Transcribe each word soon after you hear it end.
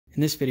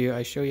In this video,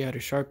 I show you how to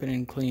sharpen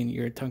and clean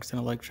your tungsten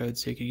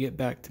electrodes so you can get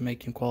back to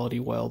making quality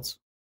welds.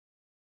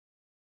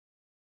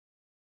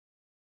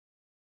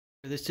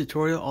 For this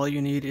tutorial, all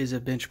you need is a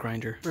bench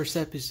grinder. First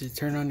step is to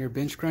turn on your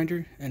bench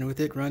grinder, and with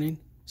it running,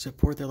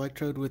 support the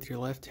electrode with your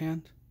left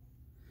hand.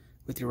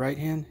 With your right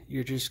hand,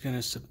 you're just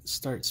going to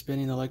start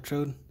spinning the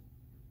electrode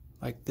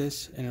like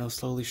this, and it'll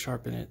slowly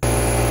sharpen it.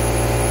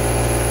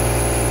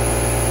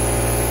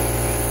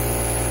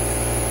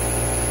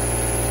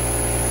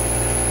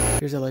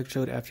 Here's the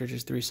electrode after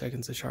just 3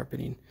 seconds of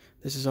sharpening.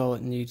 This is all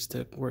it needs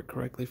to work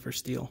correctly for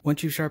steel.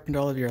 Once you've sharpened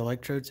all of your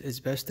electrodes, it's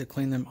best to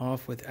clean them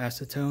off with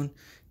acetone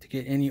to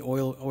get any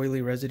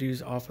oily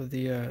residues off of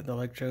the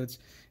electrodes.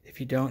 If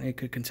you don't, it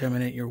could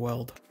contaminate your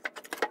weld.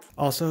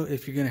 Also,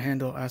 if you're going to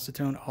handle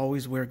acetone,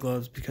 always wear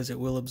gloves because it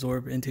will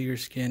absorb into your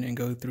skin and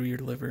go through your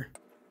liver.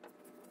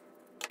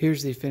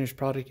 Here's the finished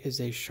product.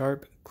 Is a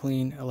sharp,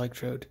 clean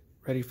electrode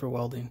ready for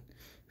welding.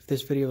 If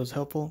this video was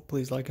helpful,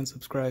 please like and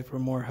subscribe for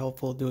more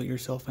helpful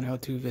do-it-yourself and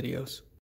how-to videos.